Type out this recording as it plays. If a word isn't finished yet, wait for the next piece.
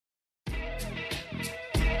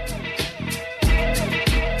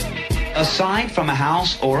Aside from a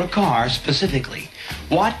house or a car specifically,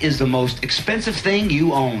 what is the most expensive thing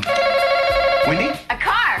you own? Wendy? A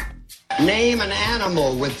car. Name an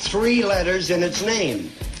animal with 3 letters in its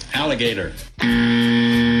name. Alligator.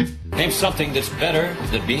 Name something that's better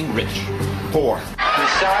than being rich. 4.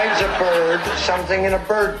 Besides a bird, something in a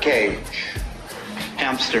bird cage.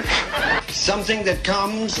 Hamster. Something that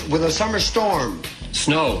comes with a summer storm.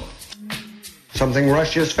 Snow. Something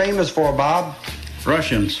Russia's famous for, Bob.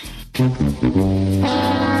 Russians.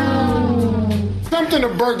 Something a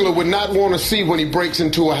burglar would not want to see when he breaks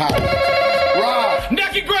into a house. Rob!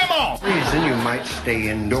 Naked grandma! Reason you might stay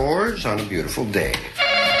indoors on a beautiful day.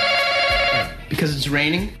 Because it's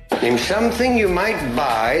raining? Name something you might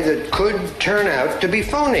buy that could turn out to be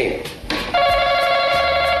phony.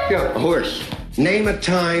 Yeah, a horse. Name a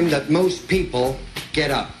time that most people get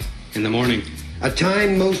up. In the morning. A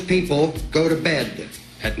time most people go to bed.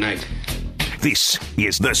 At night. This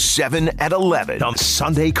is the 7 at 11 on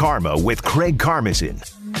Sunday Karma with Craig Karmazin.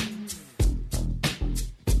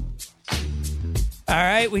 All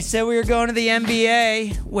right, we said we were going to the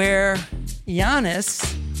NBA where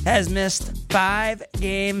Giannis has missed 5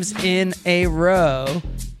 games in a row.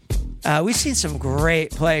 We've seen some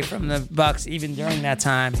great play from the Bucks even during that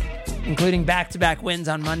time, including back-to-back wins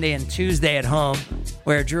on Monday and Tuesday at home,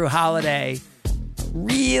 where Drew Holiday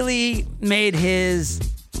really made his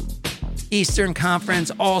Eastern Conference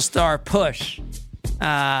All-Star push.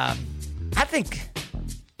 I think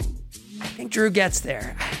Drew gets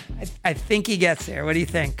there. I think he gets there. What do you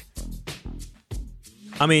think?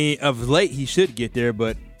 I mean, of late he should get there,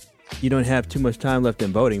 but you don't have too much time left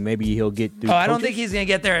in voting. Maybe he'll get through. I don't think he's going to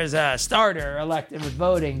get there as a starter elected with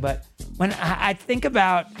voting, but when I think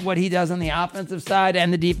about what he does on the offensive side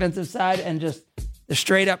and the defensive side and just the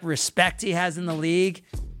straight up respect he has in the league,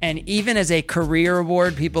 and even as a career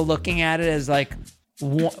award, people looking at it as like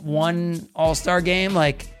one All-Star game,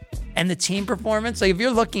 like, and the team performance, like if you're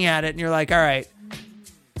looking at it and you're like, all right,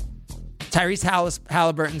 Tyrese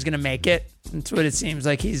Halliburton's going to make it. That's what it seems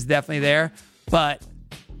like. He's definitely there. But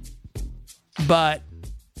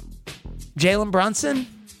Jalen Brunson,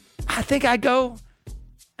 I think I'd go.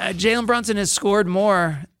 Jalen Brunson has scored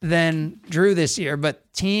more than Drew this year,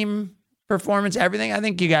 but team performance, everything, I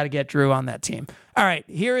think you got to get Drew on that team. All right,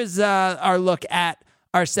 here is our look at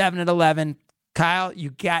our 7 at 11. Kyle,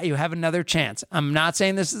 you have another chance. I'm not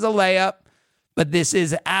saying this is a layup, but this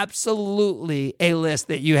is absolutely a list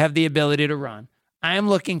that you have the ability to run. I am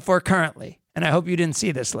looking for currently, and I hope you didn't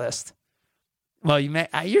see this list. Well,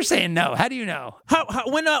 you're saying no. How do you know?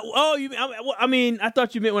 I mean, I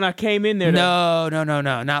thought you meant when I came in there. No.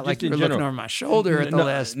 Not like you were looking over my shoulder at the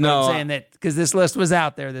list. No, I'm saying that because this list was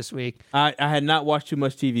out there this week. I had not watched too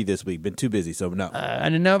much TV this week. Been too busy, so no. I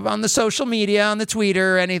didn't know on the social media, on the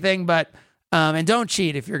Twitter or anything, but and don't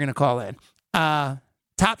cheat if you're going to call in.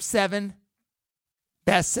 Top 7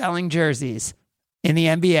 best-selling jerseys in the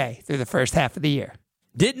NBA through the first half of the year.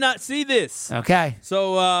 Did not see this. Okay.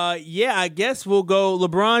 So, I guess we'll go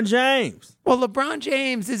LeBron James. Well, LeBron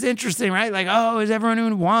James is interesting, right? Like, is everyone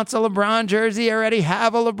who wants a LeBron jersey already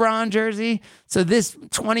have a LeBron jersey? So this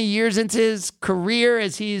 20 years into his career,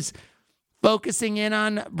 as he's focusing in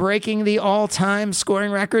on breaking the all-time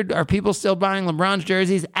scoring record, are people still buying LeBron's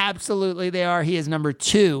jerseys? Absolutely they are. He is number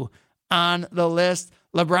 2 on the list.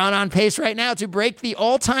 LeBron on pace right now to break the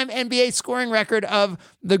all-time NBA scoring record of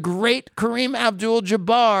the great Kareem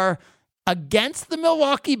Abdul-Jabbar against the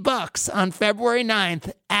Milwaukee Bucks on February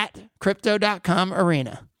 9th at Crypto.com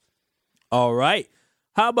Arena. All right.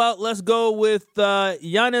 How about let's go with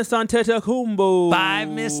Giannis Antetokounmpo. 5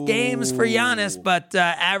 missed games for Giannis, but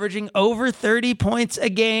averaging over 30 points a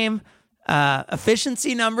game.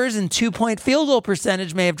 Efficiency numbers and 2-point field goal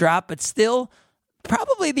percentage may have dropped, but still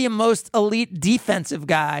probably the most elite defensive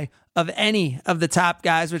guy of any of the top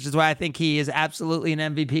guys, which is why I think he is absolutely an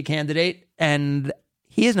MVP candidate. And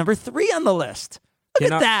he is number 3 on the list.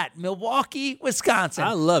 Look at that. Milwaukee, Wisconsin.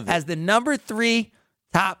 I love it. Has the number 3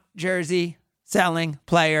 top jersey selling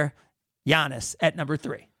player, Giannis, at number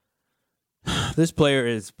 3. This player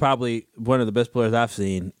is probably one of the best players I've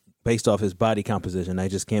seen based off his body composition. I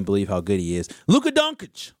just can't believe how good he is. Luka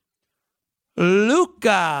Doncic.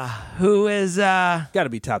 Luka, who is got to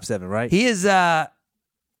be top 7, right? He is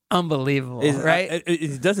unbelievable, right?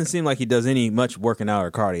 It doesn't seem like he does any much working out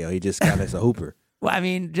or cardio. He just kind of is a hooper. Well, I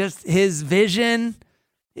mean, just his vision.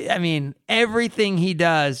 I mean, everything he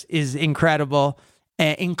does is incredible,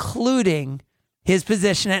 including his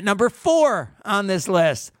position at number 4 on this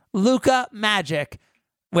list. Luka Magic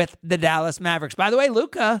with the Dallas Mavericks. By the way,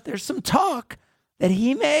 Luka, there's some talk that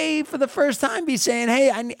he may, for the first time, be saying,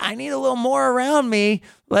 hey, I need a little more around me.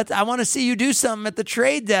 I want to see you do something at the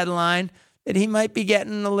trade deadline, that he might be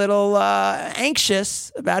getting a little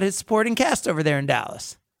anxious about his supporting cast over there in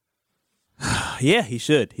Dallas. Yeah, he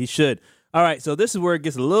should. He should. All right, so this is where it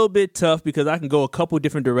gets a little bit tough because I can go a couple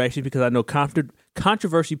different directions because I know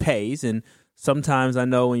controversy pays, and sometimes I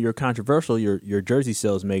know when you're controversial, your jersey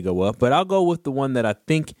sales may go up. But I'll go with the one that I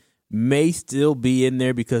think may still be in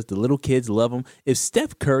there because the little kids love him. Is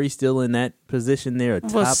Steph Curry still in that position there,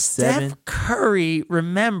 top 7? Steph Curry,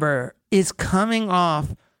 remember, is coming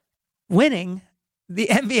off winning the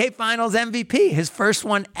NBA Finals MVP, his first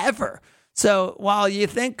one ever. So while you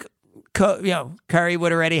think Curry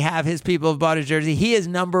would already have his people have bought his jersey, he is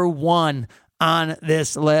number 1 on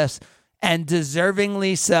this list, and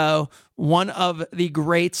deservingly so. One of the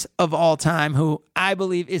greats of all time, who I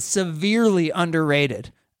believe is severely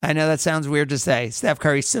underrated. I know that sounds weird to say. Steph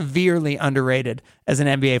Curry, severely underrated as an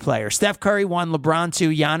NBA player. Steph Curry 1, LeBron 2,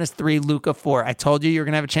 Giannis 3, Luka 4. I told you you're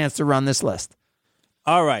going to have a chance to run this list.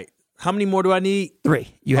 All right. How many more do I need? 3.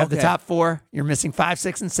 You have the top 4. You're missing 5,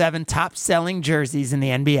 6, and 7 top-selling jerseys in the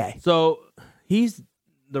NBA. So he's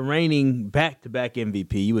the reigning back-to-back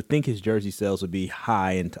MVP. You would think his jersey sales would be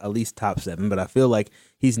high and at least top 7, but I feel like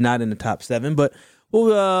he's not in the top 7. But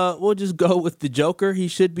we'll just go with the Joker. He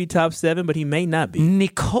should be top 7, but he may not be.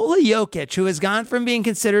 Nikola Jokic, who has gone from being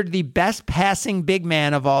considered the best passing big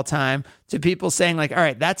man of all time to people saying, like, all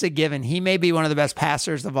right, that's a given. He may be one of the best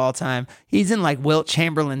passers of all time. He's in, like, Wilt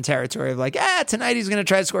Chamberlain territory of, like, tonight he's going to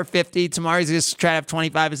try to score 50. Tomorrow he's going to try to have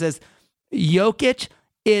 25. It says Jokic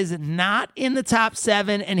is not in the top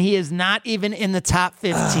 7, and he is not even in the top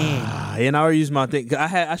 15. And I already used my thing.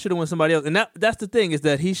 I should have won somebody else. And that's the thing, is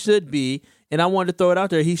that he should be, and I wanted to throw it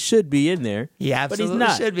out there, he should be in there. He absolutely but he's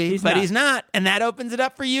not. Should be, he's not. And that opens it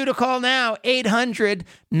up for you to call now,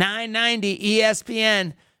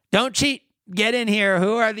 800-990-ESPN. Don't cheat. Get in here.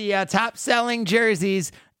 Who are the top-selling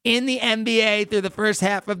jerseys in the NBA through the first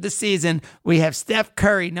half of the season? We have Steph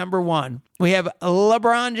Curry, number 1. We have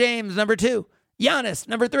LeBron James, number 2. Giannis,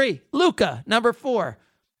 number 3. Luka, number 4.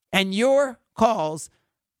 And your calls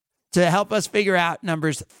to help us figure out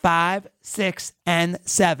numbers 5, 6, and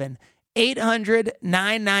 7.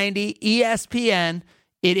 800-990-ESPN.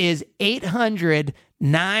 It is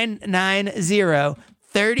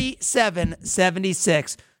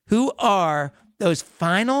 800-990-3776. Who are those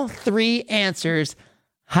final 3 answers,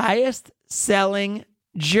 highest selling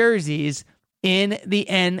jerseys in the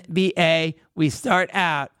NBA? We start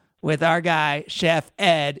out with our guy, Chef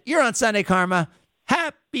Ed. You're on Sunday Karma.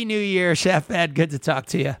 Happy New Year, Chef Ed. Good to talk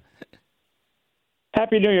to you.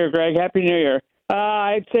 Happy New Year, Greg. Happy New Year.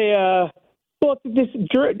 I'd say,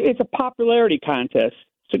 it's a popularity contest.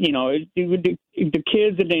 So, the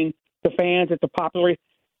kids and then the fans, it's a popularity.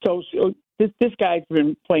 So this guy's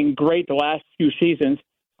been playing great the last few seasons.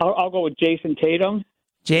 I'll go with Jason Tatum.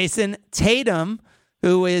 Jason Tatum,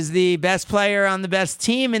 who is the best player on the best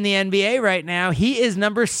team in the NBA right now. He is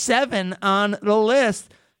number 7 on the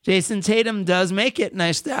list. Jason Tatum does make it.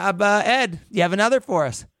 Nice job, Ed. You have another for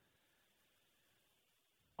us?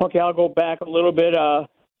 Okay, I'll go back a little bit,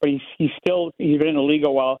 but he's been in the league a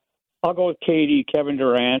while. I'll go with KD, Kevin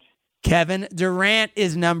Durant. Kevin Durant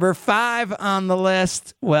is number 5 on the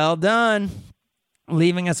list. Well done.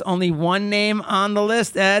 Leaving us only one name on the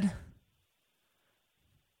list, Ed.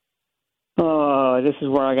 Oh, this is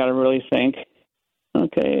where I got to really think.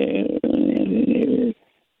 Okay.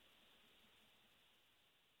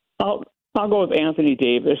 I'll go with Anthony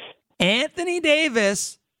Davis. Anthony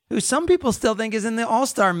Davis, who some people still think is in the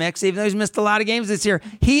All-Star mix, even though he's missed a lot of games this year.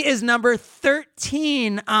 He is number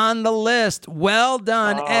 13 on the list. Well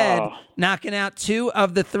done, Ed, knocking out 2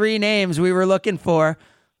 of the 3 names we were looking for.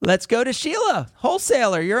 Let's go to Sheila,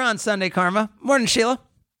 wholesaler. You're on Sunday Karma. Morning, Sheila.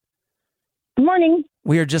 Good morning.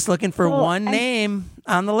 We are just looking for one name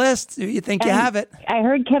on the list. Do you think you have it? I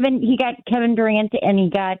heard he got Kevin Durant, and he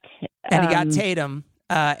got Tatum.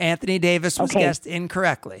 Anthony Davis was guessed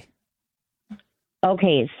incorrectly.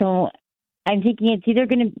 Okay, so I'm thinking it's either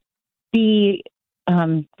going to be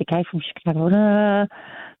the guy from Chicago.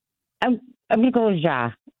 I'm going to go with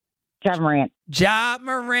Ja Morant. Ja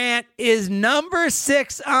Morant is number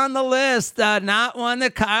 6 on the list. Not one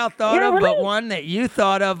that Kyle thought of, but one that you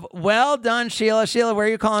thought of. Well done, Sheila. Sheila, where are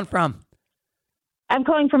you calling from? I'm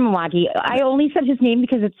calling from Milwaukee. I only said his name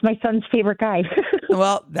because it's my son's favorite guy.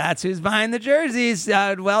 Well, that's who's buying the jerseys.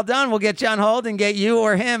 Well done. We'll get you on hold and get you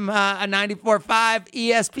or him a 94.5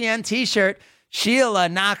 ESPN T-shirt. Sheila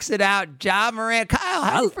knocks it out. Ja Morant. Kyle,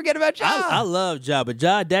 how do you forget about Ja? I love Ja, but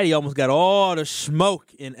Ja daddy almost got all the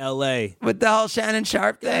smoke in L.A. With the whole Shannon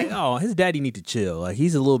Sharp thing? Oh, his daddy need to chill. Like,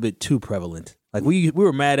 he's a little bit too prevalent. Like we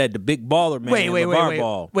were mad at the big baller man. LeVar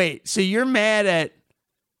Ball. Wait. So you're mad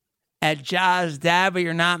at Ja's dad, but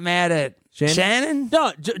you're not mad at Shannon?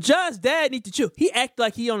 No, Ja's dad needs to chill. He act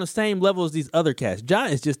like he on the same level as these other cats. Ja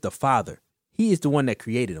is just the father. He is the one that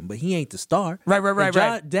created him, but he ain't the star. Right.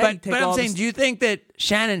 But I'm saying, do you think that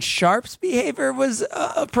Shannon Sharp's behavior was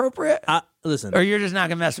appropriate? Listen, or you're just not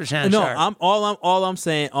gonna mess with Shannon Sharp? No, all I'm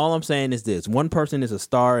saying is this: one person is a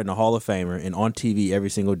star and a Hall of Famer, and on TV every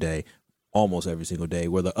single day. Almost every single day,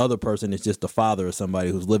 where the other person is just the father of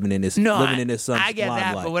somebody who's living in his son's I get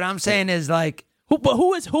limelight. that, but what I'm saying is like,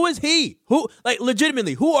 who is he? Who, like,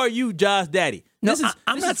 legitimately, who are you, Ja's daddy? No,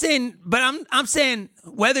 I'm not saying, but I'm saying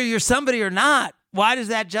whether you're somebody or not, why does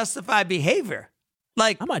that justify behavior?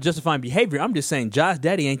 Like, I'm not justifying behavior. I'm just saying Ja's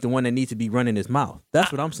daddy ain't the one that needs to be running his mouth. That's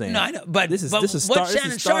what I'm saying. No, I know, but this is what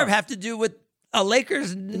Shannon Sharp have to do with a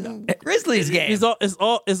Lakers Grizzlies game? It's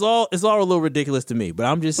all a little ridiculous to me. But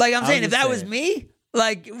I'm just like, I'm saying, if that was me,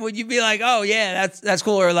 like, would you be like, oh yeah, that's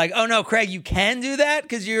cool, or like, oh no, Craig, you can do that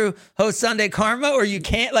because you host Sunday Karma, or you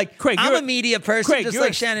can't? Like, Craig, I'm a media person, Craig, just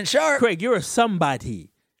like Shannon Sharp. Craig, you're a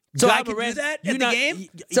somebody. So I can do that at the game.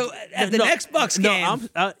 So at the next Bucks game,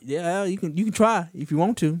 yeah, you can try if you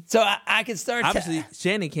want to. So I can start. Obviously,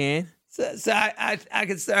 Shannon can. So I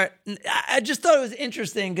could start. I just thought it was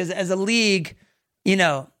interesting because as a league, you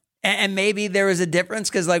know, and maybe there was a difference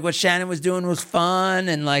because like what Shannon was doing was fun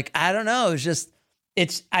and like I don't know,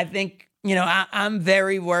 I think, you know, I'm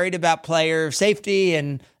very worried about player safety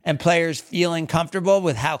and players feeling comfortable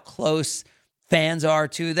with how close fans are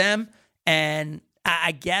to them. And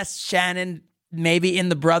I guess Shannon, maybe in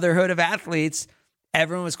the brotherhood of athletes,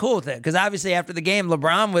 everyone was cool with it. Because obviously after the game,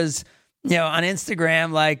 LeBron was, you know, on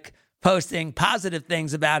Instagram, like posting positive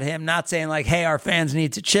things about him, not saying like, hey, our fans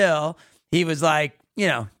need to chill. He was like, you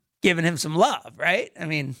know, giving him some love, right? I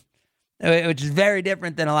mean, which is very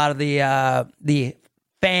different than a lot of the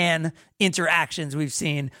fan interactions we've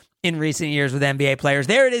seen in recent years with NBA players.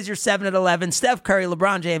 There it is, your 7 at 11. Steph Curry,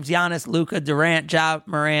 LeBron James, Giannis, Luka, Durant, Ja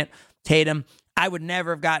Morant, Tatum. I would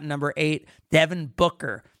never have gotten number 8. Devin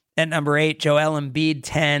Booker at number 8. Joel Embiid,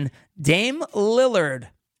 10. Dame Lillard,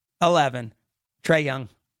 11. Trae Young.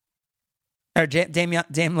 Or Dame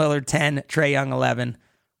Lillard, 10. Trae Young, 11.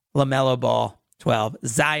 LaMelo Ball, 12.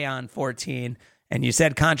 Zion, 14. And you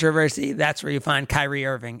said controversy. That's where you find Kyrie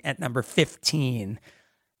Irving at number 15.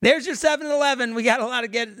 There's your 7-11. We got a lot to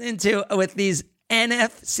get into with these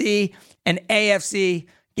NFC and AFC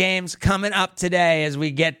games coming up today as we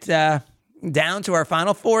get down to our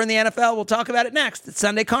Final Four in the NFL. We'll talk about it next. It's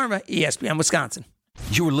Sunday Karma, ESPN Wisconsin.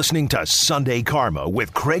 You're listening to Sunday Karma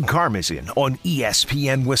with Craig Karmazin on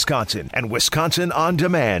ESPN Wisconsin and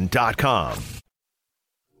WisconsinOnDemand.com.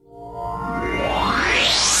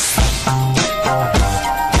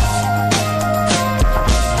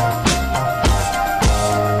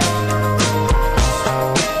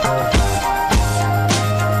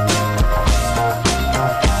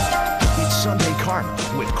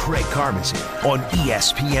 Craig Karmazin on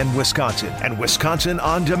ESPN Wisconsin and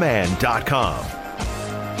WisconsinOnDemand.com.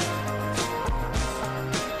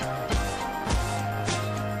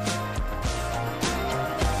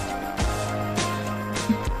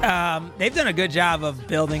 They've done a good job of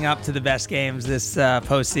building up to the best games this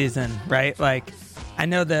postseason, right? Like, I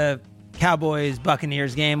know the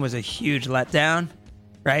Cowboys-Buccaneers game was a huge letdown,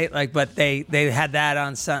 right? Like, but they had that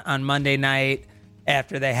on Monday night.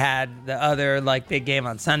 After they had the other like big game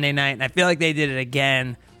on Sunday night. And I feel like they did it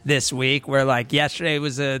again this week where like yesterday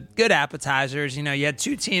was a good appetizers. You know, you had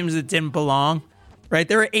two teams that didn't belong, right?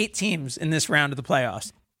 There were 8 teams in this round of the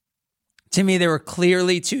playoffs. To me, there were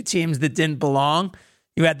clearly 2 teams that didn't belong.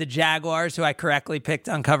 You had the Jaguars, who I correctly picked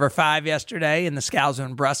on cover 5 yesterday in the Scalzo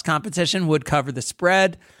and Brust competition, would cover the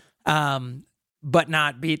spread, but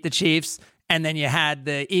not beat the Chiefs. And then you had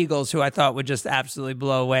the Eagles, who I thought would just absolutely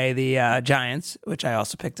blow away the Giants, which I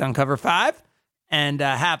also picked on cover 5, and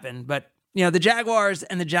happened. But, you know, the Jaguars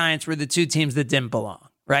and the Giants were the 2 teams that didn't belong,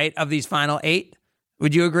 right, of these final 8.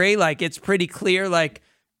 Would you agree? Like, it's pretty clear, like,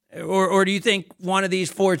 or do you think one of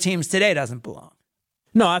these 4 teams today doesn't belong?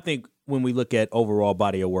 No, I think when we look at overall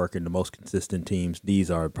body of work and the most consistent teams,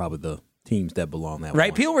 these are probably the teams that belong that way.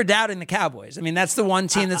 Right? People were doubting the Cowboys. I mean, that's the one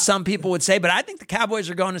team that some people would say, but I think the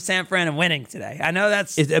Cowboys are going to San Fran and winning today. I know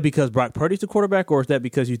that's... Is that because Brock Purdy's the quarterback, or is that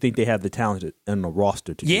because you think they have the talent and the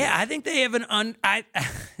roster to do Yeah, I think they have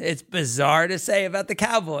it's bizarre to say about the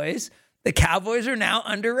Cowboys. The Cowboys are now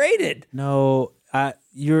underrated. No,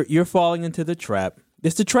 you're falling into the trap.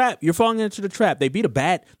 It's the trap. You're falling into the trap. They beat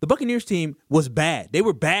the Buccaneers team was bad. They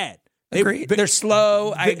were bad. They're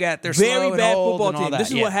slow. They're very slow bad and football team.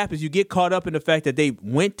 This is what happens. You get caught up in the fact that they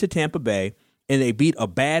went to Tampa Bay and they beat a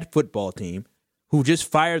bad football team, who just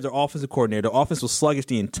fired their offensive coordinator. The offense was sluggish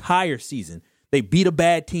the entire season. They beat a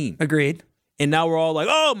bad team. Agreed. And now we're all like,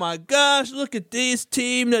 oh, my gosh, look at this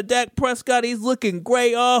team. The Dak Prescott, he's looking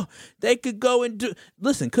great. Oh, they could go and do.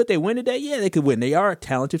 Listen, could they win today? Yeah, they could win. They are a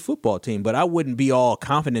talented football team, but I wouldn't be all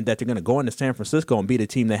confident that they're going to go into San Francisco and beat a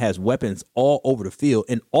team that has weapons all over the field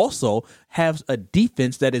and also has a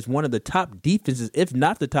defense that is one of the top defenses, if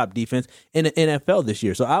not the top defense, in the NFL this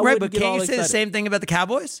year. So I right, wouldn't but get can all you say excited. the same thing about the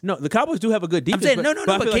Cowboys? No, the Cowboys do have a good defense. I'm saying,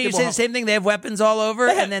 but can you say the same thing? They have weapons all over,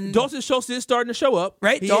 and then Dalton Schultz is starting to show up.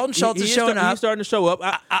 Right, Dalton Schultz is showing up. He's starting to show up.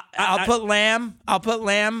 I'll put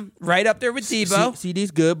Lamb right up there with Debo.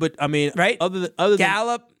 CD's good, but I mean, right? Other than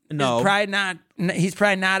Gallup, no, is probably not. He's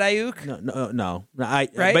probably not Ayuk. No.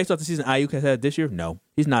 Right? Based off the season Ayuk has had this year, no,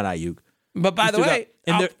 he's not Ayuk. But by the way,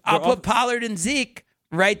 I'll put Pollard and Zeke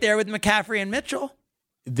right there with McCaffrey and Mitchell.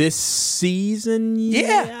 This season,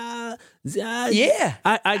 yeah.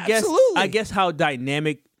 I guess. Absolutely. I guess how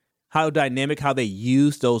dynamic how they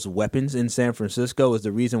use those weapons in San Francisco is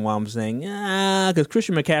the reason why I'm saying, because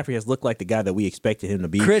Christian McCaffrey has looked like the guy that we expected him to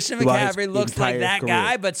be. Christian McCaffrey looks like that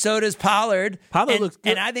guy, but so does Pollard. Looks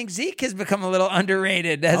good. And I think Zeke has become a little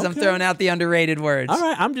underrated as I'm throwing out the underrated words. All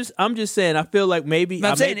right, I'm just saying, I feel like maybe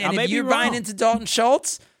I'm saying, if you're buying into Dalton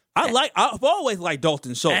Schultz, I've always liked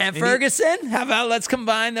Dalton Schultz. And Ferguson, how about let's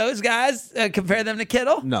combine those guys, compare them to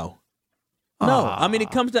Kittle? No, I mean,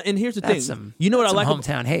 it comes down, and here's the thing. You know what I like?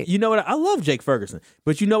 Hometown hate. You know what? I love Jake Ferguson,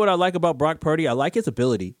 but you know what I like about Brock Purdy? I like his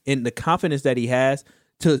ability and the confidence that he has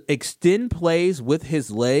to extend plays with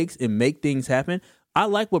his legs and make things happen. I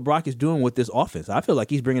like what Brock is doing with this offense. I feel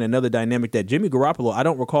like he's bringing another dynamic that Jimmy Garoppolo, I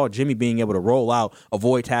don't recall Jimmy being able to roll out,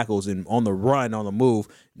 avoid tackles, and on the run, on the move,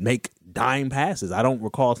 make dime passes. I don't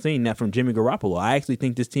recall seeing that from Jimmy Garoppolo. I actually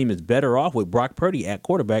think this team is better off with Brock Purdy at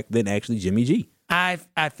quarterback than actually Jimmy G. I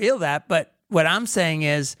feel that, but what I'm saying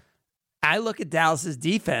is I look at Dallas's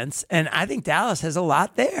defense, and I think Dallas has a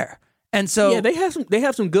lot there. And so yeah, they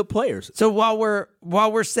have some good players. So while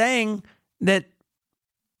we're saying that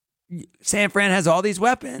San Fran has all these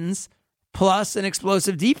weapons plus an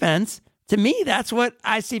explosive defense, to me, that's what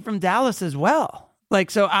I see from Dallas as well.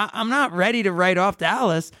 Like, so I'm not ready to write off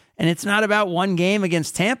Dallas, and it's not about one game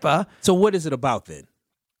against Tampa. So what is it about then?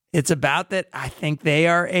 It's about that I think they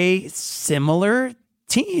are a similar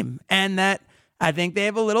team, and that I think they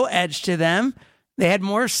have a little edge to them. They had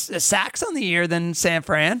more sacks on the year than San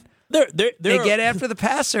Fran. They get after the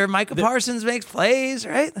passer. Micah Parsons makes plays,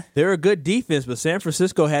 right? They're a good defense, but San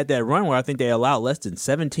Francisco had that run where I think they allowed less than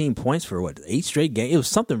 17 points for 8 straight games. It was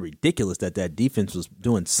something ridiculous that defense was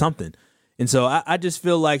doing something. And so I just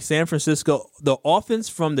feel like San Francisco, the offense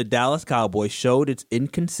from the Dallas Cowboys showed its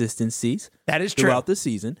inconsistencies. That is true. Throughout the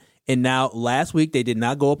season. And now last week they did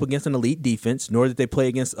not go up against an elite defense, nor did they play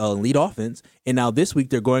against an elite offense. And now this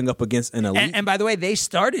week they're going up against an elite. And by the way, they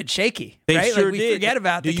started shaky. They right? sure like we did. Forget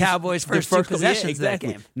about the Cowboys' first two possessions of that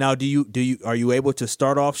game. Now, are you able to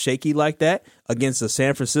start off shaky like that against a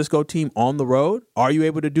San Francisco team on the road? Are you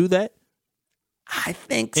able to do that? I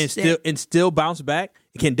think and still bounce back.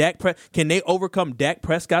 Can they overcome Dak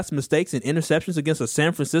Prescott's mistakes and interceptions against a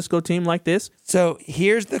San Francisco team like this? So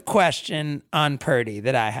here's the question on Purdy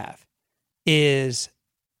that I have is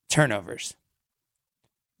turnovers.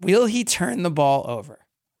 Will he turn the ball over?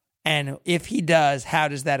 And if he does, how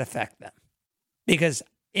does that affect them? Because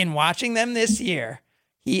in watching them this year,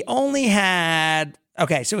 he only had,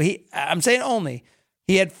 I'm saying only,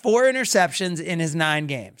 he had 4 interceptions in his 9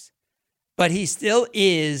 games, but he still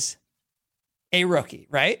is a rookie,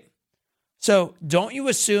 right? So don't you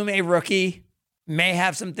assume a rookie may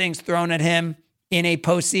have some things thrown at him in a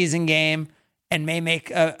postseason game and may make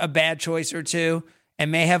a bad choice or two and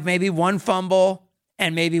may have maybe 1 fumble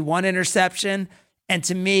and maybe 1 interception. And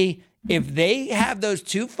to me, if they have those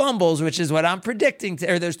 2 fumbles, which is what I'm predicting,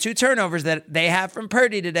 or those 2 turnovers that they have from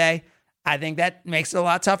Purdy today, I think that makes it a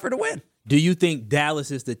lot tougher to win. Do you think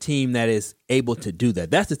Dallas is the team that is able to do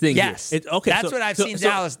that? That's the thing. Yes. That's what I've seen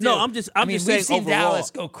Dallas do. No, I'm just saying we've seen overall,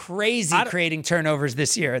 Dallas go crazy creating turnovers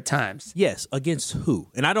this year at times. Yes, against who?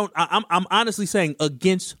 And I'm honestly saying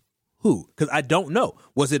against who? Because I don't know.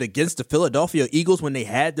 Was it against the Philadelphia Eagles when they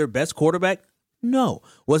had their best quarterback? No.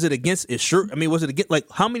 Was it against was it against, like,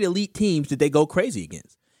 how many elite teams did they go crazy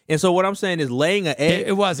against? And so what I'm saying is laying an egg.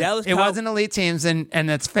 It wasn't. It wasn't elite teams, and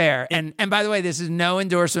that's fair. And by the way, this is no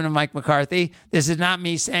endorsement of Mike McCarthy. This is not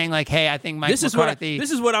me saying like, hey, I think Mike McCarthy.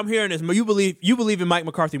 This is what I'm hearing is you believe in Mike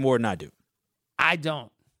McCarthy more than I do. I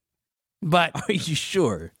don't. But are you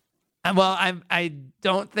sure? Well, I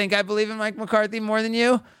don't think I believe in Mike McCarthy more than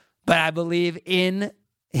you, but I believe in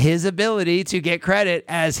his ability to get credit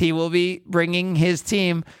as he will be bringing his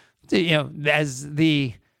team to, as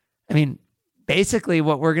basically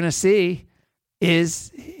what we're going to see is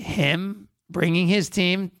him bringing his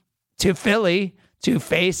team to Philly to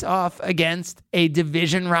face off against a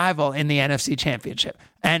division rival in the NFC Championship.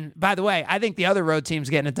 And by the way, I think the other road team's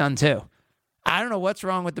getting it done too. I don't know what's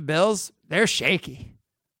wrong with the Bills. They're shaky.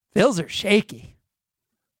 Bills are shaky.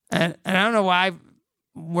 And I don't know why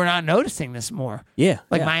we're not noticing this more. Yeah.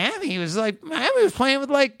 Miami was playing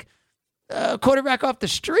with a quarterback off the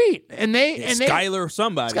street. And Skylar or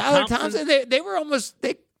somebody. Skylar Thompson, they were almost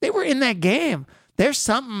they were in that game. There's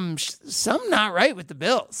something not right with the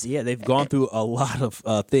Bills. Yeah, they've gone through a lot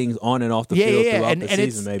of things on and off the field throughout the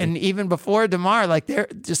season, maybe. And even before DeMar, they're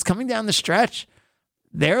just coming down the stretch.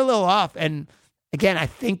 They're a little off. And again, I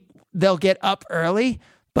think they'll get up early,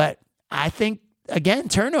 but I think, again,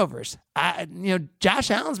 turnovers.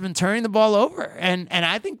 Josh Allen's been turning the ball over, and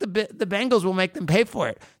I think the Bengals will make them pay for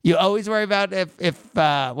it. You always worry about if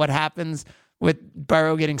what happens with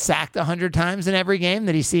Burrow getting sacked 100 times in every game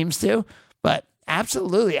that he seems to, but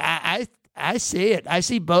absolutely, I see it. I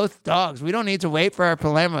see both dogs. We don't need to wait for our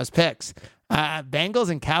Palermo's picks. Bengals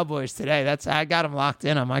and Cowboys today. I got them locked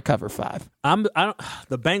in on my cover 5. The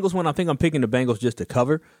Bengals one. I think I'm picking the Bengals just to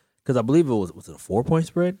cover because I believe it was it a 4-point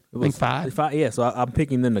spread? It was 5. Yeah, so I'm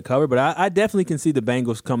picking them to cover. But I definitely can see the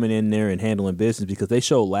Bengals coming in there and handling business because they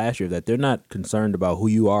showed last year that they're not concerned about who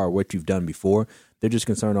you are or what you've done before. They're just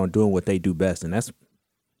concerned on doing what they do best, and that's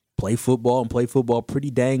play football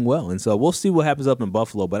pretty dang well. And so we'll see what happens up in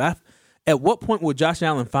Buffalo. But at what point will Josh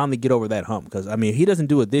Allen finally get over that hump? Because, if he doesn't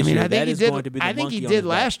do it this year, that is going to be the monkey on his back. I think he did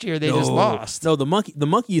last year. They just lost. No, the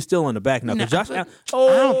monkey is still on the back now. No, Josh Allen, I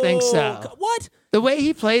don't think so. What? The way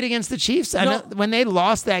he played against the Chiefs, when they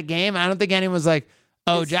lost that game, I don't think anyone was like,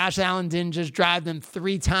 Josh Allen didn't just drive them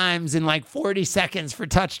 3 times in 40 seconds for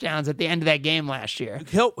touchdowns at the end of that game last year.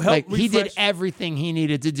 He did everything he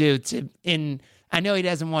needed to do I know he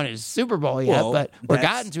hasn't won his Super Bowl yet, or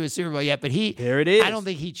gotten to his Super Bowl yet, but there it is. I don't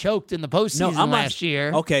think he choked in the postseason last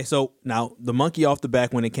year. Okay, so now the monkey off the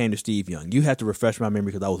back when it came to Steve Young. You have to refresh my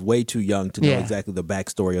memory because I was way too young to know exactly the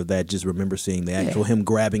backstory of that. Just remember seeing the actual him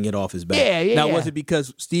grabbing it off his back. Was it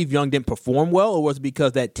because Steve Young didn't perform well, or was it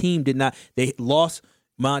because that team they lost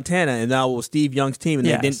Montana and now it was Steve Young's team and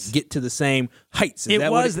they didn't get to the same heights?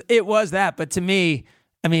 It was that, but to me,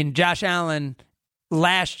 Josh Allen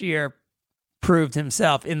last year proved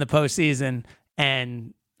himself in the postseason,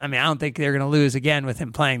 and I don't think they're going to lose again with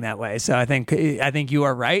him playing that way. So I think you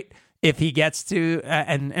are right. If he gets to,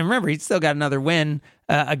 and remember, he's still got another win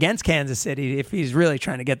against Kansas City if he's really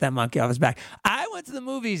trying to get that monkey off his back. I went to the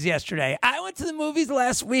movies yesterday. I went to the movies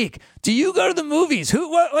last week. Do you go to the movies?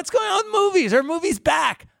 What's going on with movies? Are movies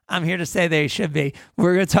back? I'm here to say they should be.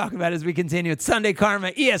 We're going to talk about it as we continue. It's Sunday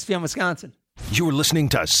Karma, ESPN Wisconsin. You're listening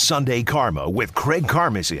to Sunday Karma with Craig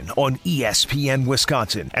Karmazin on ESPN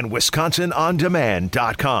Wisconsin and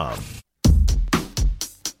WisconsinOnDemand.com.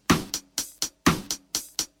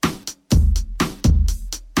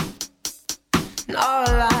 All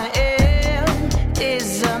I am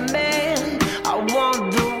is a man. I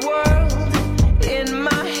want the world in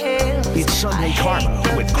my hands. It's Sunday Karma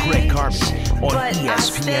with Craig Karmazin on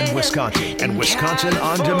ESPN Wisconsin and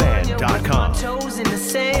WisconsinOnDemand.com. Toes in the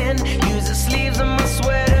sand, use the sleeves of my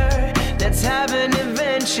sweater. Let's have an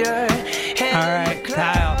adventure. All right,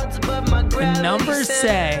 Kyle. The numbers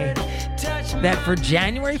say that for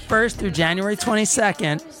January 1st through January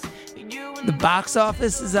 22nd, the box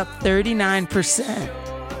office is up 39%.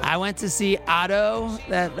 I went to see Otto,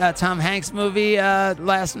 that Tom Hanks movie,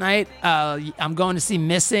 last night. I'm going to see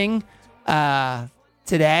Missing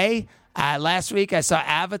today. Last week I saw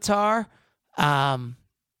Avatar.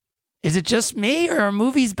 Is it just me or are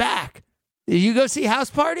movies back? Did you go see House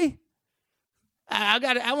Party?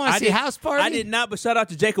 I want to see House Party. I did not, but shout out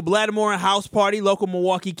to Jacob Lattimore and House Party, local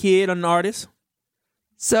Milwaukee kid, an artist.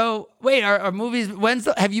 So wait, are movies?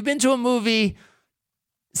 Have you been to a movie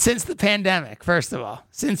since the pandemic? First of all,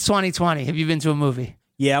 since 2020, have you been to a movie?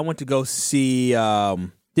 Yeah, I went to go see.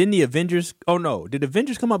 Didn't the Avengers? Oh no, did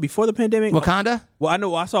Avengers come out before the pandemic? Wakanda? Well, I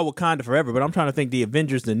know I saw Wakanda Forever, but I'm trying to think the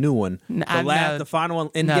Avengers, the new one, the final one.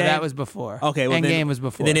 Endgame? No, that was before. Okay, well, Endgame was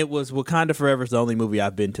before. Then it was Wakanda Forever is the only movie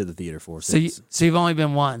I've been to the theater for. So you've only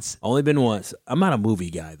been once. Only been once. I'm not a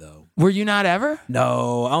movie guy though. Were you not ever?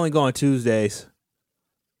 No, I only go on Tuesdays.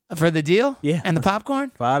 For the deal? Yeah. And the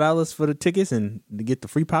popcorn? $5 for the tickets and to get the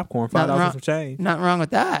free popcorn. $5 for change. Nothing wrong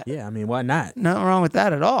with that. Yeah, why not? Nothing wrong with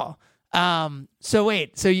that at all. So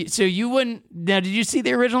wait, so you wouldn't? Now, did you see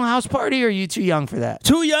the original House Party, or are you too young for that?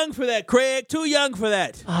 Too young for that, Craig. Too young for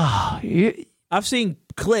that. Oh, I've seen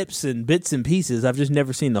clips and bits and pieces. I've just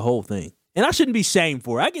never seen the whole thing. And I shouldn't be shamed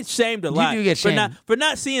for it. I get shamed a lot. do get shamed. For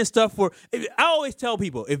not seeing stuff I always tell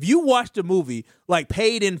people, if you watch the movie like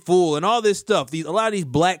Paid in Full and all this stuff, a lot of these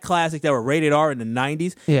black classics that were rated R in the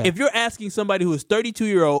 90s, if you're asking somebody who is 2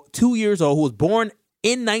 years old, who was born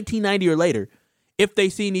in 1990 or later, if they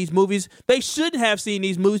seen these movies, they should have seen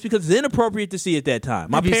these movies because it's inappropriate to see at that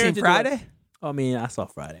time. Have you seen Friday? I mean, I saw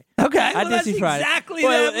Friday. Okay, I did see Friday. Exactly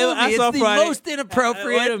that movie. It's the most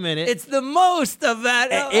inappropriate. Wait a minute. It's the most of that.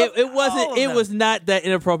 It wasn't. It was not that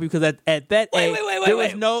inappropriate because at that age,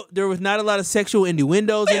 there was not a lot of sexual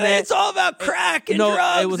innuendos in that. It's all about crack and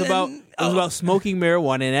drugs. It was about smoking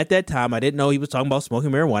marijuana, and at that time, I didn't know he was talking about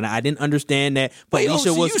smoking marijuana. I didn't understand that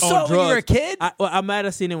Felicia was on drugs. When you were a kid? I might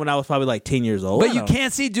have seen it when I was probably like 10 years old. But you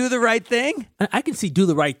can't see Do the Right Thing? I can see Do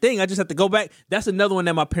the Right Thing. I just have to go back. That's another one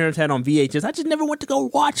that my parents had on VHS. I just never went to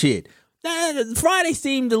go watch it. Friday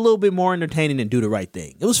seemed a little bit more entertaining than Do the Right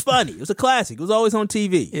Thing. It was funny. It was a classic. It was always on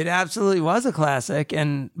TV. It absolutely was a classic,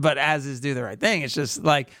 but as is Do the Right Thing, it's just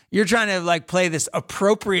like you're trying to like play this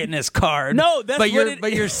appropriateness card. No, that's but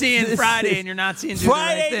you're seeing Friday and you're not seeing Do the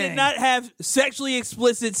Right Thing. Friday did not have sexually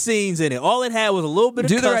explicit scenes in it. All it had was a little bit of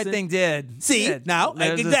Do cussing. the Right Thing did. See, now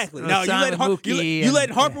exactly. Now you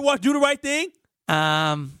letting Harper watch Do the Right Thing?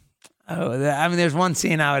 I mean, there's one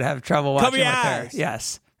scene I would have trouble watching. Cover your with eyes. Her.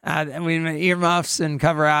 Yes. Earmuffs and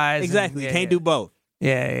cover eyes. Exactly. And, Can't do both.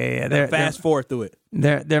 Yeah. Fast forward through it.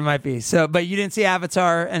 There might be. So, but you didn't see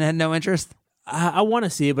Avatar and had no interest? I want to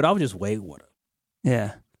see it, but I was just way water.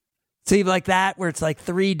 Yeah. See, like that, where it's like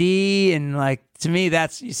 3D and like, to me,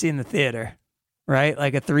 that's you see in the theater, right?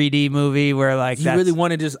 Like a 3D movie where like you really want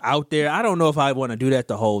to just out there. I don't know if I want to do that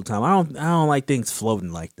the whole time. I don't like things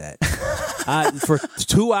floating like that. For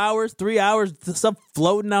 2 hours, 3 hours, stuff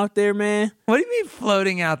floating out there, man. What do you mean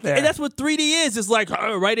floating out there? And that's what 3D is. It's like,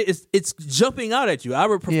 right? It's jumping out at you. I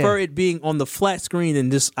would prefer it being on the flat screen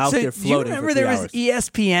and just out there floating. Do you remember there was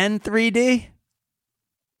ESPN 3D?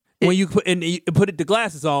 When you put the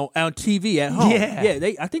glasses on TV at home.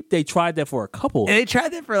 Yeah. I think they tried that for a couple. They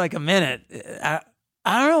tried that for like a minute. I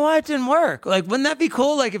don't know why it didn't work. Like, wouldn't that be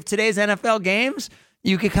cool? Like, if today's NFL games,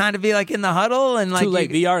 you could kind of be like in the huddle and like. Too late.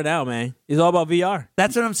 VR now, man. It's all about VR.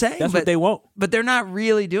 That's what I'm saying. That's what they want. But they're not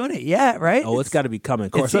really doing it yet, right? Oh, it's got to be coming.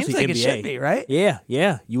 Of course, it seems like NBA. it should be, right?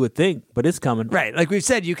 Yeah. You would think, but it's coming. Right. Like we've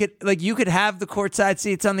said, you could have the courtside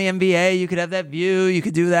seats on the NBA. You could have that view. You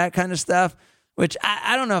could do that kind of stuff, which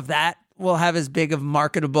I don't know if that will have as big of a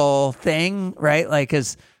marketable thing, right? Like,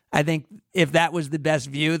 because I think if that was the best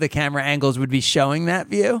view, the camera angles would be showing that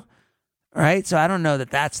view. Right? So I don't know that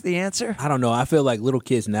that's the answer. I don't know. I feel like little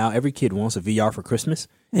kids now, every kid wants a VR for Christmas.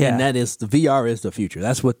 Yeah. And the VR is the future.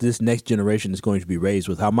 That's what this next generation is going to be raised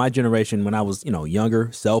with. How my generation, when I was,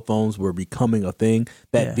 younger, cell phones were becoming a thing.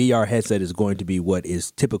 That VR headset is going to be what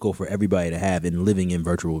is typical for everybody to have in living in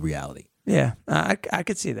virtual reality. Yeah, I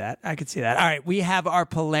could see that. All right, we have our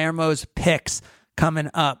Palermo's picks coming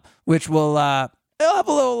up, which will they'll have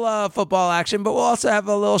a little football action, but we'll also have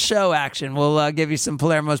a little show action. We'll give you some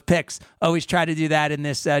Palermo's picks. Always try to do that in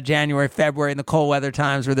this January, February, in the cold weather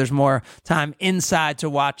times where there's more time inside to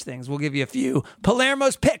watch things. We'll give you a few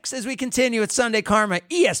Palermo's picks as we continue at Sunday Karma,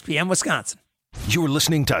 ESPN Wisconsin. You're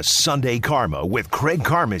listening to Sunday Karma with Craig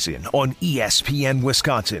Karmazin on ESPN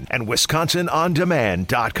Wisconsin and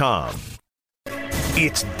WisconsinOnDemand.com.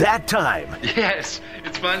 It's that time. Yes,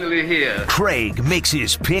 it's finally here. Craig makes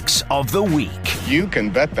his picks of the week. You can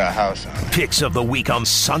bet the house on it. Picks of the week on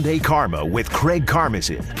Sunday Karma with Craig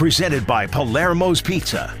Karmazin. Presented by Palermo's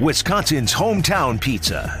Pizza, Wisconsin's hometown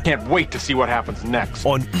pizza. Can't wait to see what happens next.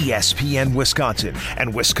 On ESPN Wisconsin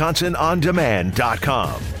and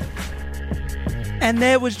WisconsinOnDemand.com. And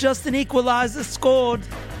there was just an equalizer scored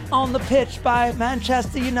on the pitch by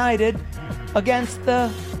Manchester United against the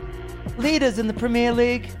leaders in the Premier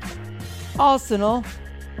League, Arsenal,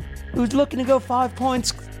 who's looking to go 5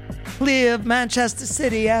 points clear of Manchester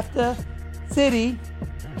City after City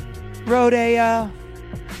wrote a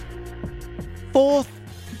fourth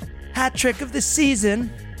hat trick of the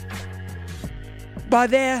season by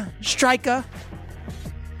their striker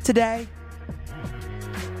today.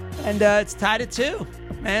 And it's tied at 2.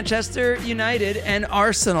 Manchester United and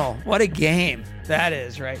Arsenal. What a game that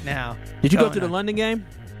is right now. Did you go to the London game?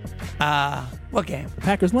 What game? The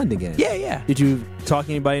Packers-London game. Yeah. Did you talk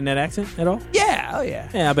to anybody in that accent at all? Yeah, oh yeah.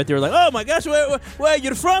 Yeah, I bet they were like, oh my gosh, where are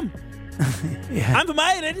you from? Yeah. I'm from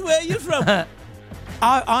Ireland. Where are you from?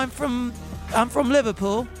 I'm from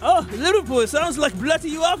Liverpool. Oh, Liverpool. It sounds like bloody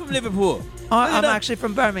you are from Liverpool. I'm actually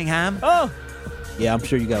from Birmingham. Oh. Yeah, I'm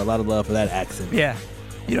sure you got a lot of love for that accent. Yeah.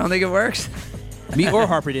 You don't think it works? Me or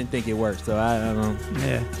Harper didn't think it worked, so I don't know.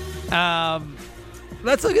 Yeah.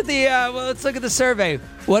 let's look at the survey.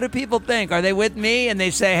 What do people think? Are they with me and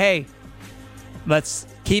they say, hey, let's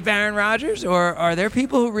keep Aaron Rodgers? Or are there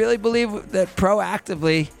people who really believe that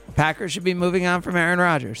proactively Packers should be moving on from Aaron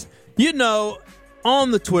Rodgers? You know,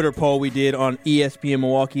 on the Twitter poll we did on ESPN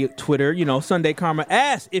Milwaukee Twitter, Sunday Karma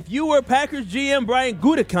asked, if you were Packers GM Brian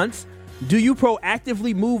Gutekunst, do you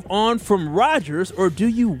proactively move on from Rodgers or do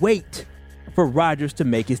you wait for Rodgers to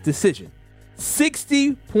make his decision?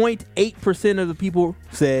 60.8% of the people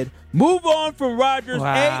said, move on from Rodgers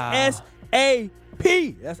ASAP.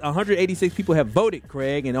 That's 186 people have voted,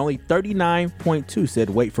 Craig, and only 39.2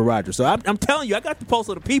 said wait for Rodgers. So I'm telling you, I got the pulse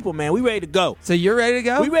of the people, man. We ready to go. So you're ready to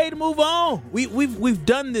go? We ready to move on. We've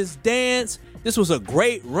done this dance. This was a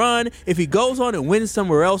great run. If he goes on and wins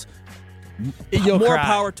somewhere else, more cry.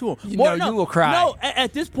 Power to him. You will cry. No,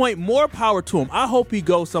 at this point, more power to him. I hope he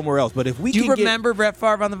goes somewhere else. But if we do you remember Brett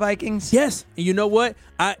Favre on the Vikings? Yes. And you know what?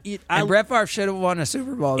 And Brett Favre should have won a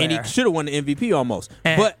Super Bowl there. And he should have won the MVP almost.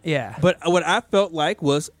 But what I felt like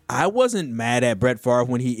was I wasn't mad at Brett Favre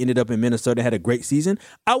when he ended up in Minnesota and had a great season.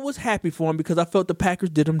 I was happy for him because I felt the Packers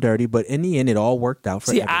did him dirty. But in the end, it all worked out for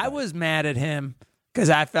everybody. I was mad at him because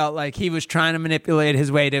I felt like he was trying to manipulate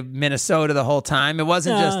his way to Minnesota the whole time. It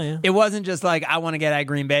wasn't just like I want to get at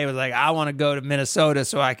Green Bay. It was like I want to go to Minnesota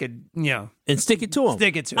so I could, and stick it to him.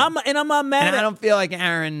 I'm not mad. And I don't feel like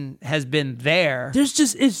Aaron has been there. It's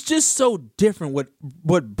just so different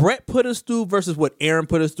what Brett put us through versus what Aaron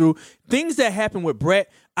put us through. Things that happened with Brett,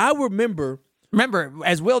 I remember. Remember,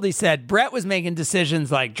 as Wildy said, Brett was making decisions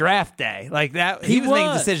like draft day, like that. He was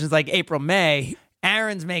making decisions like April, May.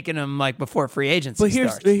 Aaron's making them like before free agency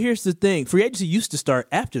starts. But here's the thing. Free agency used to start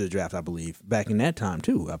after the draft, I believe, back in that time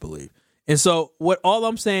too, I believe. And so all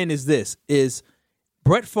I'm saying is this, is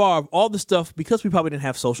Brett Favre, all the stuff, because we probably didn't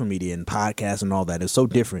have social media and podcasts and all that, is so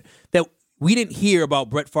different that we didn't hear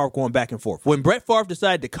about Brett Favre going back and forth. When Brett Favre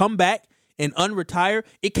decided to come back and unretire,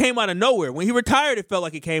 it came out of nowhere. When he retired, it felt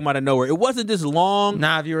like it came out of nowhere. It wasn't this long.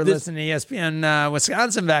 If you were listening to ESPN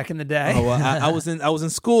Wisconsin back in the day. Oh, well, I was in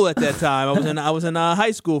school at that time. I was in high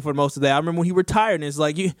school for most of that. I remember when he retired, and it's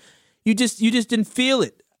like you just didn't feel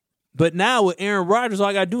it. But now with Aaron Rodgers, all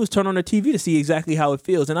I got to do is turn on the TV to see exactly how it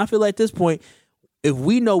feels. And I feel like at this point, if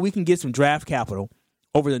we know we can get some draft capital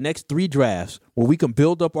over the next 3 drafts where we can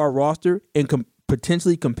build up our roster and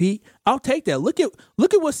potentially compete, I'll take that. Look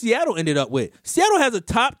at what Seattle ended up with. Seattle has a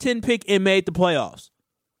top 10 pick and made the playoffs.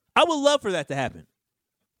 I would love for that to happen.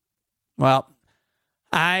 Well,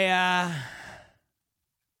 I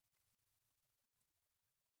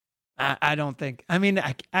don't think. I mean,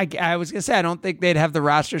 I was gonna say I don't think they'd have the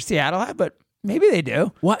roster Seattle had, but maybe they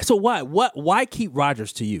do. Why? So why? Why keep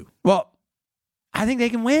Rodgers to you? Well, I think they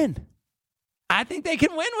can win. I think they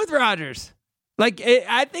can win with Rodgers.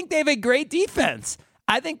 I think they have a great defense.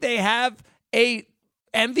 I think they have a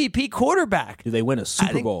MVP quarterback. Do they win a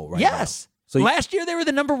Super Bowl right yes. now? So last year they were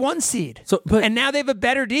the number 1 seed. And now they have a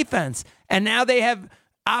better defense. And now they have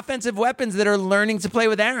offensive weapons that are learning to play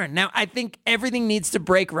with Aaron. Now, I think everything needs to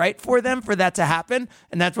break right for them for that to happen.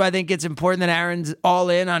 And that's why I think it's important that Aaron's all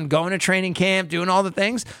in on going to training camp, doing all the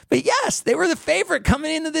things. But yes, they were the favorite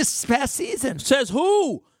coming into this past season. Says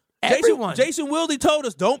who? Everyone. Jason Wilde told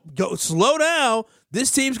us, don't go, slow down.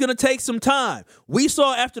 This team's going to take some time. We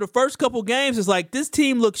saw after the first couple games, it's like this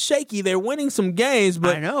team looks shaky. They're winning some games,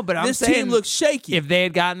 but I know, but this team looks shaky. If they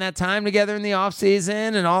had gotten that time together in the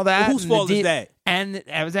offseason and all that. Well, whose fault is that? And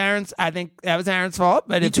that was Aaron's. I think that was Aaron's fault.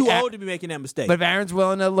 But he's too old to be making that mistake. But if Aaron's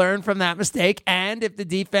willing to learn from that mistake, and if the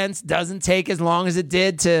defense doesn't take as long as it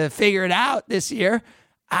did to figure it out this year,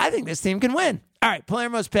 I think this team can win. All right,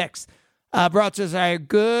 Palermo's picks. Brought to us by our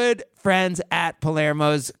good friends at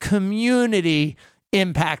Palermo's, community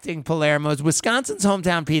impacting Palermo's, Wisconsin's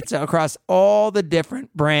hometown pizza across all the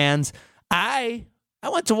different brands. I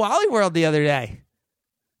went to Wally World the other day.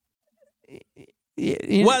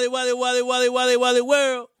 Wally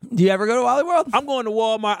World. Do you ever go to Wally World? I'm going to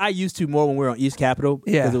Walmart. I used to more when we were on East Capitol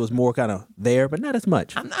because it was more kind of there, but not as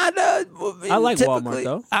much. I'm not. I like Walmart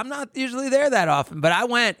though. I'm not usually there that often, but I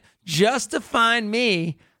went just to find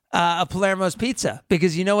me a Palermo's pizza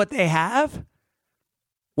because you know what they have?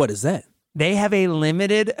 What is that? They have a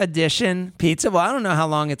limited edition pizza. Well, I don't know how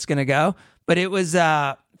long it's going to go, but it was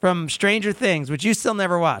from Stranger Things, which you still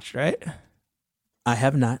never watched, right? I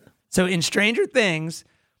have not. So in Stranger Things,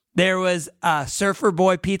 there was Surfer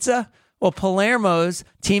Boy Pizza. Well, Palermo's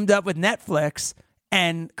teamed up with Netflix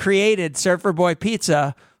and created Surfer Boy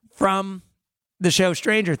Pizza from the show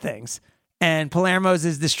Stranger Things. And Palermo's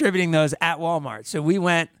is distributing those at Walmart. So we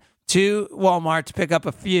went to Walmart to pick up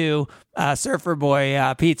a few Surfer Boy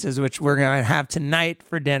pizzas, which we're going to have tonight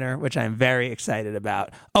for dinner, which I'm very excited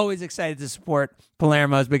about. Always excited to support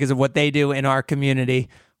Palermo's because of what they do in our community.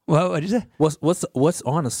 What did you say? What's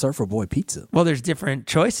on a Surfer Boy pizza? Well, there's different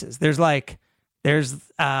choices.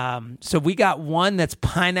 So we got one that's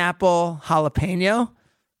pineapple jalapeno.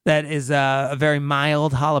 That is a very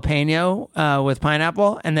mild jalapeno with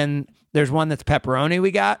pineapple. And then there's one that's pepperoni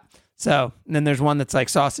we got. So and then there's one that's like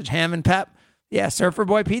sausage, ham, and pep. Yeah, Surfer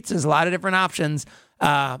Boy pizzas, a lot of different options.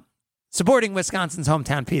 Supporting Wisconsin's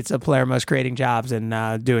hometown pizza, Palermo's creating jobs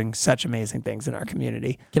and doing such amazing things in our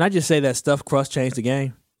community. Can I just say that stuffed crust changed the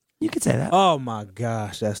game? You could say that. Oh, my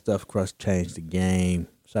gosh, that stuffed crust changed the game.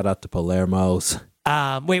 Shout out to Palermo's.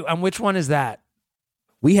 Wait, which one is that?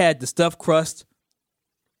 We had the stuffed crust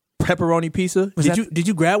pepperoni pizza. Did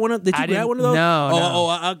you grab one of? Did you grab one of those?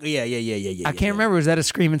 No. Yeah. I can't remember. Was that a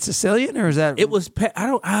Screaming Sicilian or was that? It was.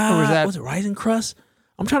 Was it Rising Crust?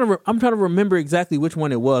 I'm trying to remember exactly which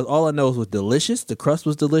one it was. All I know is it was delicious. The crust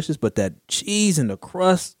was delicious, but that cheese and the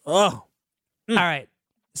crust. Oh. All right.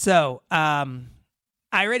 So,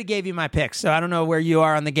 I already gave you my picks, so I don't know where you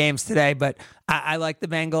are on the games today, but I like the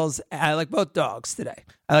Bengals. I like both dogs today.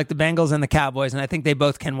 I like the Bengals and the Cowboys, and I think they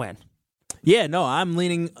both can win. Yeah, no, I'm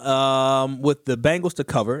leaning with the Bengals to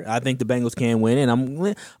cover. I think the Bengals can win, and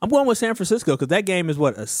I'm going with San Francisco because that game is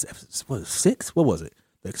a 6? What was it?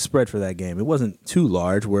 The spread for that game. It wasn't too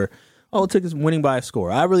large. It took us winning by a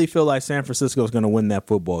score. I really feel like San Francisco is going to win that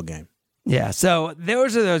football game. Yeah, so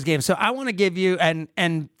those are those games. So I want to give you, and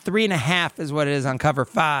 3.5 is what it is on cover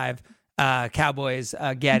 5. Cowboys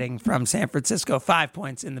getting from San Francisco 5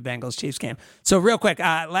 points in the Bengals-Chiefs game. So real quick,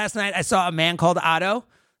 last night I saw A Man Called Otto.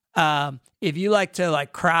 If you like to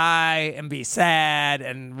cry and be sad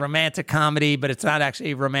and romantic comedy, but it's not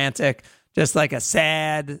actually romantic, just like a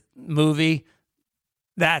sad movie,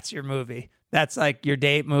 that's your movie. That's like your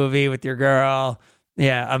date movie with your girl.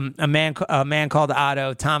 Yeah, a man called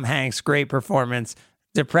Otto. Tom Hanks, great performance.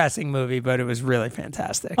 Depressing movie, but it was really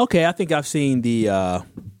fantastic. Okay, I think I've seen the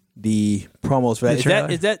promos for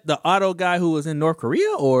that. Is that the Otto guy who was in North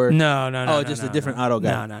Korea or no? Oh, just a different Otto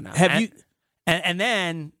guy. No. Have you? And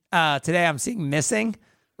then today I'm seeing Missing,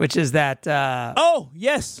 which is that.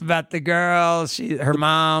 Yes, about the girl. Her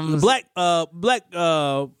mom. It's a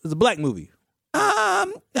black movie.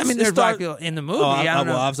 There's black people in the movie. I don't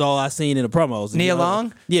know. That's all I've seen in the promos. Neil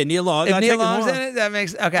Long? Yeah, Neil Long. If Neil Long's in it, that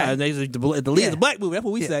makes okay. The lead is a black movie. That's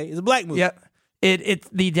what we say. It's a black movie. Yep. It's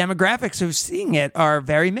the demographics who's seeing it are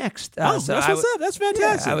very mixed. That's what's up. That's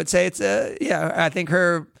fantastic. Yeah, I would say it's I think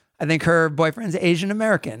her boyfriend's Asian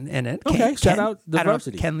American in it. Okay, shout out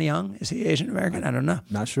diversity. Ken Leung, is he Asian American? I don't know.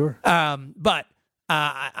 Not sure. But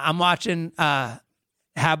I'm watching. How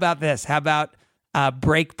about this? How about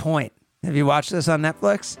Break Point? Have you watched this on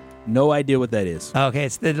Netflix? No idea what that is. Okay,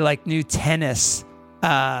 it's the new tennis show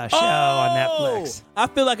on Netflix. I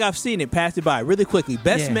feel like I've seen it. Passed it by really quickly.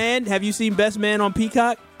 Best Man. Have you seen Best Man on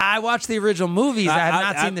Peacock? I watched the original movies. I have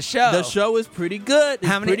not seen the show. The show is pretty good.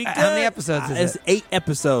 How many episodes is it? It's 8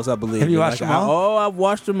 episodes, I believe. Have you watched them all? I've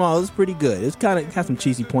watched them all. It's pretty good. It's kind of got some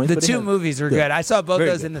cheesy points. The two movies were good. I saw both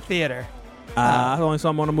those in the theater. I only saw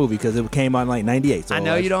them on a movie because it came out in like '98. So I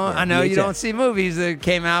know you don't. I know you don't see movies that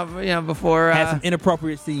came out, before. Had some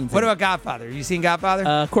inappropriate scenes. What about Godfather? You seen Godfather?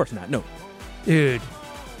 Of course not. No, dude.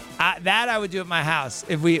 That I would do at my house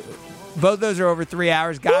if we. Both those are over 3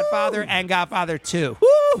 hours. Godfather and Godfather 2.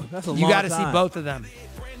 Woo! That's a long time. You got to see both of them.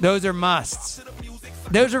 Those are musts.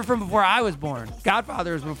 Those are from before I was born.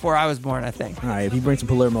 Godfather was before I was born, I think. All right, if you bring some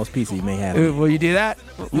Palermo's pizza, you may have it. Will you do that?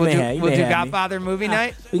 We'll do Godfather me. movie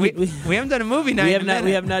night. We haven't done a movie night.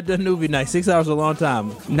 We have not done movie night. 6 hours is a long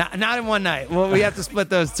time. Not in one night. Well, we have to split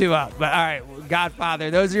those two up. But all right,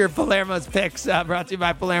 Godfather. Those are your Palermo's picks. Brought to you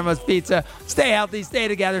by Palermo's Pizza. Stay healthy, stay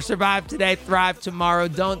together, survive today, thrive tomorrow.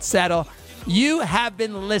 Don't settle. You have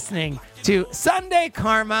been listening to Sunday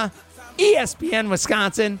Karma, ESPN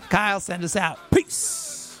Wisconsin. Kyle, send us out. Peace.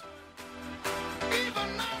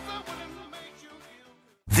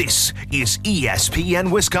 This is ESPN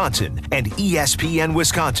Wisconsin and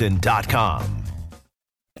ESPNWisconsin.com.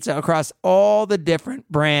 So across all the different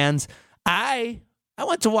brands, I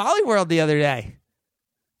went to Wally World the other day.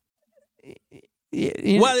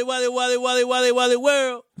 Wally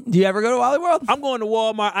World. Do you ever go to Wally World? I'm going to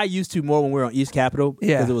Walmart. I used to more when we were on East Capitol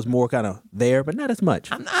because it was more kind of there, but not as much.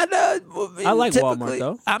 I'm not. I like Walmart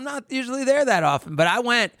though. I'm not usually there that often, but I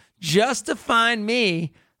went just to find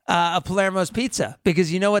me a Palermo's pizza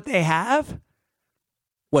because you know what they have?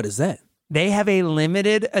 What is that? They have a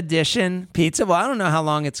limited edition pizza. Well, I don't know how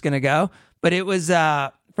long it's going to go, but it was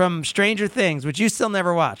from Stranger Things, which you still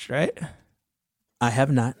never watched, right? I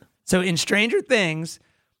have not. So in Stranger Things,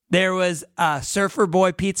 there was Surfer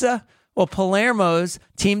Boy Pizza. Well, Palermo's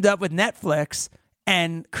teamed up with Netflix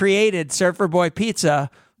and created Surfer Boy Pizza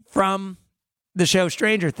from the show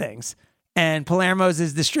Stranger Things. And Palermo's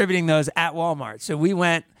is distributing those at Walmart. So we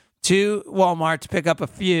went to Walmart to pick up a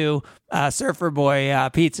few Surfer Boy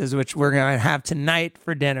pizzas, which we're going to have tonight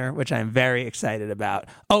for dinner, which I'm very excited about.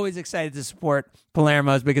 Always excited to support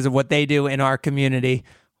Palermo's because of what they do in our community.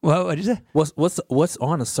 What is it? What's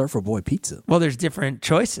on a Surfer Boy pizza? Well, there's different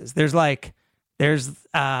choices.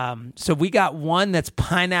 So we got one that's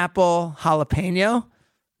pineapple jalapeno.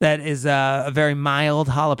 That is a very mild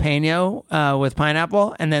jalapeno with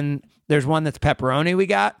pineapple. And then there's one that's pepperoni we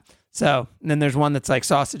got. So and then there's one that's like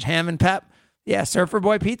sausage, ham, and pep. Yeah, Surfer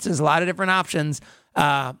Boy pizzas, a lot of different options.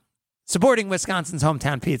 Supporting Wisconsin's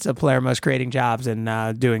hometown pizza, Palermo's creating jobs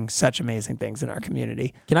and doing such amazing things in our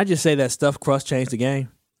community. Can I just say that stuffed crust changed the game?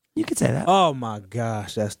 You could say that. Oh my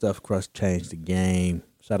gosh, that stuffed crust changed the game.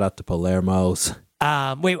 Shout out to Palermo's.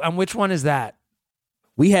 Wait, which one is that?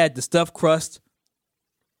 We had the stuffed crust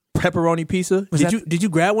pepperoni pizza. Did you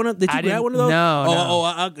grab one of? Did you grab one of those?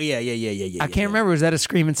 No. Yeah. I can't remember. Was that a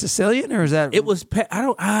Screaming Sicilian or was that? It was.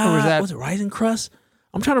 Was it Rising Crust?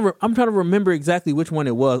 I'm trying to remember exactly which one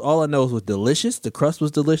it was. All I know is it was delicious. The crust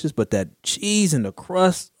was delicious, but that cheese and the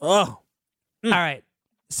crust. Oh. All right.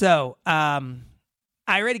 So,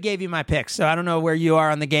 I already gave you my picks, so I don't know where you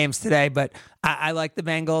are on the games today, but I like the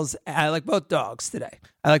Bengals. I like both dogs today.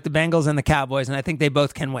 I like the Bengals and the Cowboys, and I think they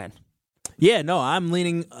both can win. Yeah, no, I'm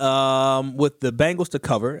leaning with the Bengals to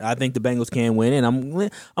cover. I think the Bengals can win, and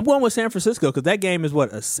I'm going with San Francisco because that game is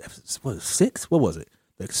what 6? What was it?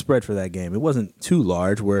 The spread for that game. It wasn't too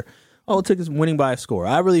large. It took us winning by a score.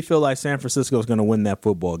 I really feel like San Francisco is going to win that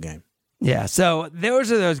football game. Yeah, so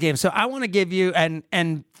those are those games. So I want to give you, and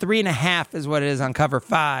 3.5 is what it is on cover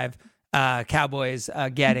 5. Cowboys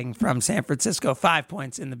getting from San Francisco 5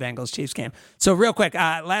 points in the Bengals-Chiefs game. So real quick,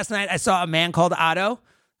 last night I saw A Man Called Otto.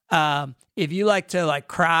 If you like to like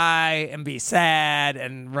cry and be sad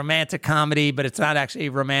and romantic comedy, but it's not actually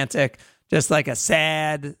romantic, just like a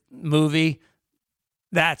sad movie,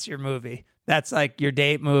 that's your movie. That's like your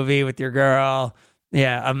date movie with your girl.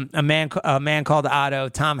 Yeah, a man called Otto.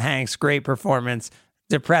 Tom Hanks, great performance.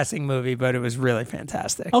 Depressing movie, but it was really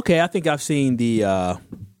fantastic. Okay, I think I've seen the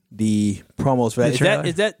promos for that.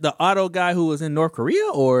 Is that the Otto guy who was in North Korea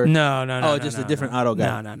or no? Oh, just a different Otto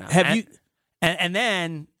guy. No. Have you? And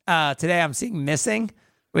then today I'm seeing Missing,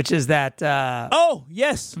 which is that. Oh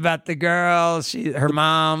yes, about the girl. Her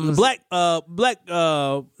mom's black. It's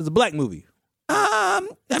a black movie. I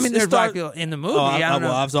mean, there's black people in the movie. I don't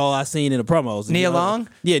know. That's all I've seen in the promos. Nia Long?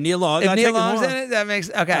 Yeah, Nia Long. If Nia Long's in it, that makes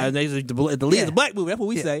okay. The lead is a black movie. That's what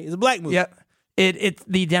we say. It's a black movie. Yep. It's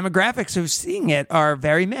the demographics who's seeing it are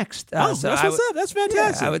very mixed. So that's what's up. That's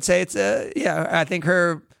fantastic. Yeah, I would say it's I think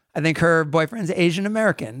her boyfriend's Asian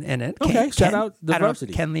American in it. Okay, shout out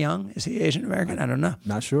diversity. Ken Leung, is he Asian American? I don't know.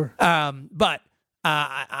 Not sure. But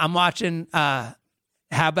I'm watching. How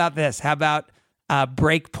about this? How about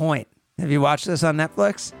Break Point? Have you watched this on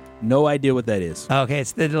Netflix? No idea what that is. Okay,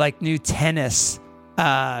 it's the new tennis show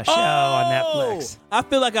on Netflix. I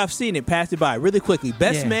feel like I've seen it. Passed it by really quickly.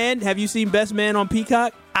 Best Man. Have you seen Best Man on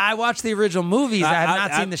Peacock? I watched the original movies. I have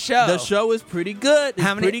not seen the show. The show is pretty good.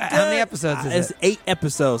 How many episodes is it? It's 8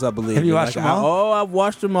 episodes, I believe. Have you watched them all? I've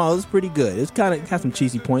watched them all. It's pretty good. It's kind of got some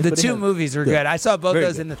cheesy points. The 2 movies are good. I saw both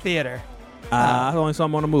those in the theater. I only saw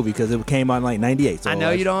them on a movie because it came out in like 98. So I know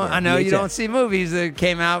you don't. I know you don't see movies that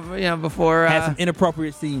came out before. Had some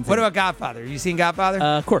inappropriate scenes. What about Godfather? You seen Godfather?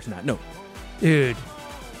 Of course not. No, dude.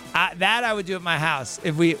 That I would do at my house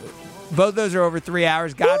if we. Both those are over 3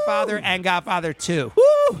 hours. Godfather and Godfather 2. Woo!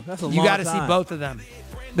 That's a long time. You got to see both of them.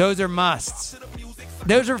 Those are musts.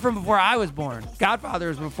 Those are from before I was born. Godfather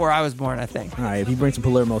was before I was born, I think. All right, if he brings some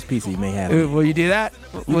Palermo's pizza, you may have it. Will you do that?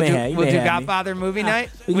 We'll do Godfather me. Movie night.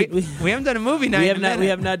 We haven't done a movie night. We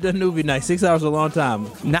have not done movie night. 6 hours is a long time.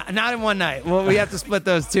 Not in one night. Well, we have to split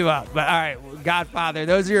those 2 up. But all right, Godfather.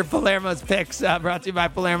 Those are your Palermo's picks. Brought to you by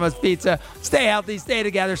Palermo's Pizza. Stay healthy, stay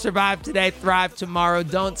together, survive today, thrive tomorrow.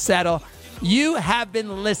 Don't settle. You have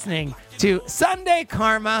been listening to Sunday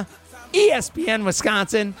Karma, ESPN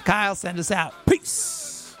Wisconsin. Kyle, send us out. Peace.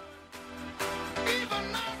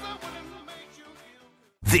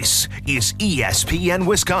 This is ESPN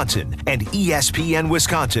Wisconsin and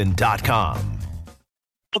ESPNWisconsin.com.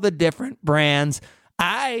 All the different brands.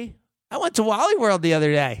 I went to Wally World the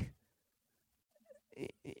other day.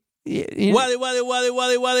 Wally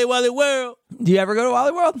World. Do you ever go to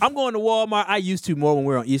Wally World? I'm going to Walmart. I used to more when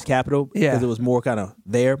we were on East Capitol because it was more kind of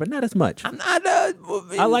there, but not as much. I'm not. I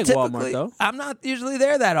like Walmart though. I'm not usually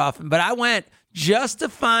there that often, but I went just to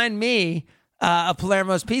find me a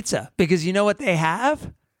Palermo's pizza, because you know what they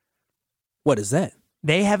have? What is that?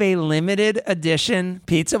 They have a limited edition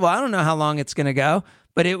pizza. Well, I don't know how long it's going to go,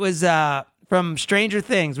 but it was from Stranger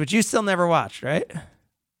Things, which you still never watched, right?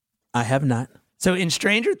 I have not. So in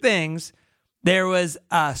Stranger Things, there was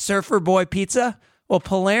Surfer Boy Pizza. Well,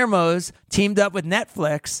 Palermo's teamed up with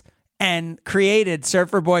Netflix and created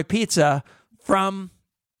Surfer Boy Pizza from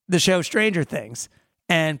the show Stranger Things.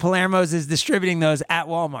 And Palermo's is distributing those at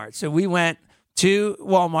Walmart. So we went to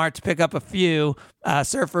Walmart to pick up a few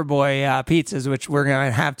Surfer Boy pizzas, which we're going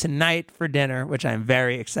to have tonight for dinner, which I'm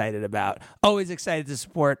very excited about. Always excited to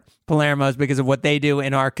support Palermo's because of what they do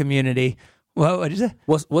in our community. What did you say?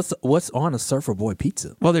 What's on a Surfer Boy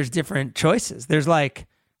pizza? Well, there's different choices.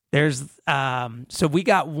 So we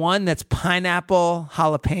got one that's pineapple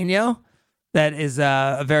jalapeno. That is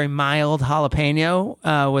a very mild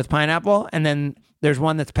jalapeno with pineapple. And then there's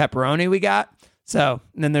one that's pepperoni we got. So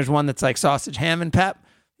and then there's one that's like sausage, ham, and pep.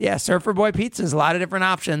 Yeah, Surfer Boy pizzas, a lot of different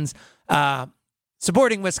options.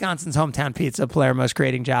 Supporting Wisconsin's hometown pizza, Palermo's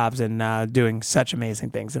creating jobs and doing such amazing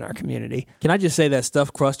things in our community. Can I just say that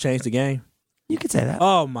stuffed crust changed the game? You could say that.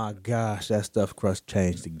 Oh, my gosh, that stuffed crust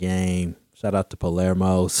changed the game. Shout out to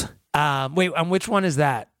Palermo's. Wait, on which one is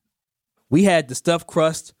that? We had the stuffed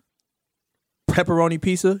crust pepperoni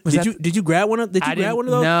pizza. Did you grab one of? Did you grab one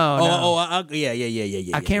of those? No.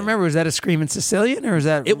 Yeah. I can't remember. Was that a Screaming Sicilian or was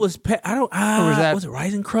that? It was. Was it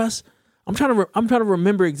Rising Crust? I'm trying to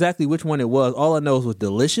remember exactly which one it was. All I know is it was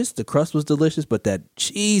delicious. The crust was delicious, but that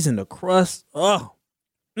cheese and the crust. Oh.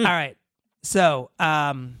 All right. So,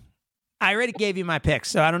 I already gave you my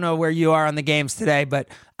picks, so I don't know where you are on the games today, but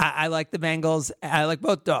I like the Bengals. I like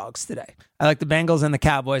both dogs today. I like the Bengals and the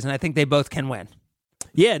Cowboys, and I think they both can win.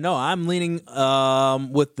 Yeah, no, I'm leaning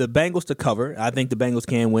with the Bengals to cover. I think the Bengals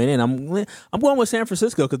can win, and I'm going with San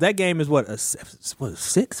Francisco because that game is a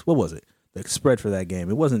 6? What was it? The spread for that game.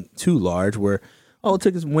 It wasn't too large it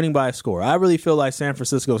took us winning by a score. I really feel like San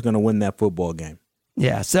Francisco is going to win that football game.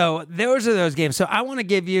 Yeah, so those are those games. So I want to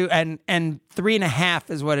give you, and 3.5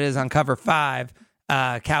 is what it is on cover 5.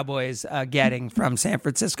 Cowboys getting from San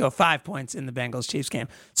Francisco 5 points in the Bengals-Chiefs game.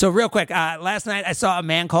 So real quick, last night I saw A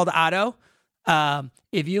Man Called Otto.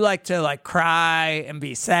 If you like to cry and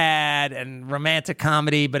be sad and romantic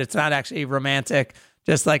comedy, but it's not actually romantic,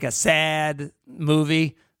 just like a sad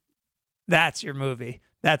movie, that's your movie.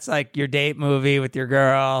 That's like your date movie with your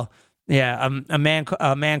girl. Yeah, a man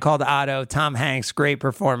called Otto. Tom Hanks, great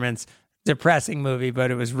performance. Depressing movie,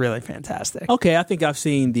 but it was really fantastic. Okay, I think I've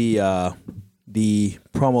seen the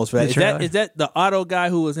promos for that. Is that the Otto guy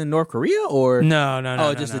who was in North Korea or no?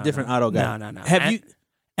 Oh, just a different Otto guy. No. Have you?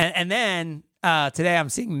 And then today I'm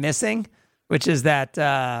seeing Missing, which is that.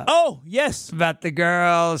 Oh yes, about the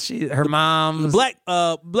girl. Her mom. It's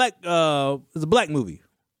a black movie.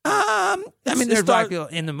 There's black people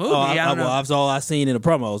in the movie. That's all I've seen in the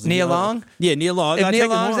promos. Nia Long? Yeah, Nia Long. If Nia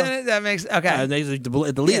Long's in it, that makes okay.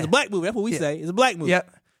 The lead is a black movie. That's what we say. It's a black movie.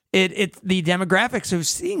 Yep. It's the demographics who's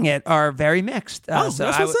seeing it are very mixed. That's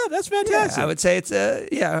what's up. That's fantastic. Yeah, I would say it's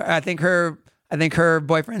I think her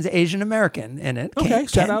boyfriend's Asian American in it. Okay,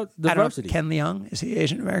 shout out diversity. Ken Leung, is he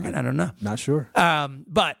Asian American? I don't know. Not sure.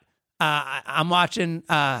 But I'm watching.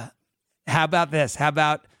 How about this? How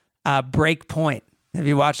about Break Point? Have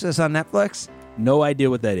you watched this on Netflix? No idea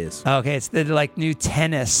what that is. Okay, it's the new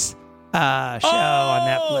tennis show on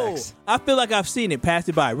Netflix. I feel like I've seen it. Pass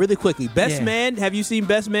it by really quickly. Best Man. Have you seen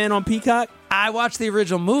Best Man on Peacock? I watched the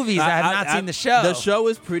original movies. I have not seen the show. The show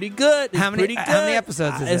is pretty good. How many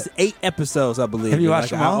episodes is it? It's 8 epipisodes, I believe. Have you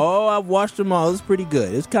watched them all? I've watched them all. It's pretty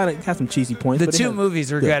good. It's kind of has some cheesy points. The two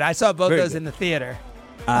movies were good. I saw both those in the theater.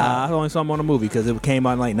 I only saw them on a movie because it came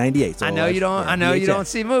out in like '98. So I know you don't. I know you don't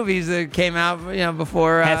see movies that came out,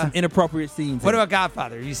 before. Had some inappropriate scenes. What about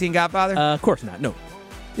Godfather? You seen Godfather? Of course not. No,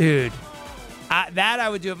 dude. That I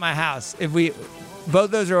would do at my house if we.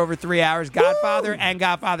 Both those are over 3 hours. Godfather and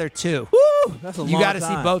Godfather 2. Woo! That's a long time. You got to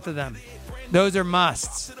see both of them. Those are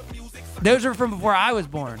musts. Those are from before I was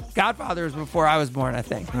born. Godfather was before I was born, I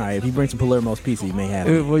think. All right, if you bring some Palermo's pizza, you may have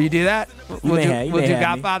it. Will you do that? We'll do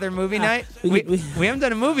Godfather movie night. We haven't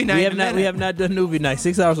done a movie night. We have not done a movie night.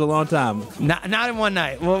 6 hours is a long time. Not in one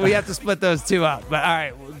night. Well, we have to split those two up. But all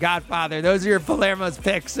right, Godfather. Those are your Palermo's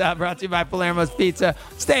picks. Brought to you by Palermo's Pizza.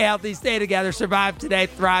 Stay healthy, stay together, survive today,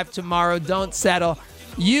 thrive tomorrow. Don't settle.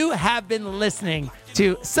 You have been listening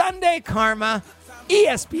to Sunday Karma,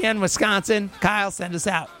 ESPN Wisconsin. Kyle, send us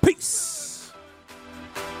out. Peace.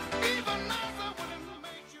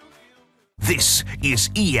 This is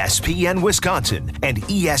ESPN Wisconsin and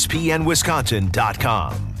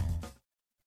ESPNWisconsin.com.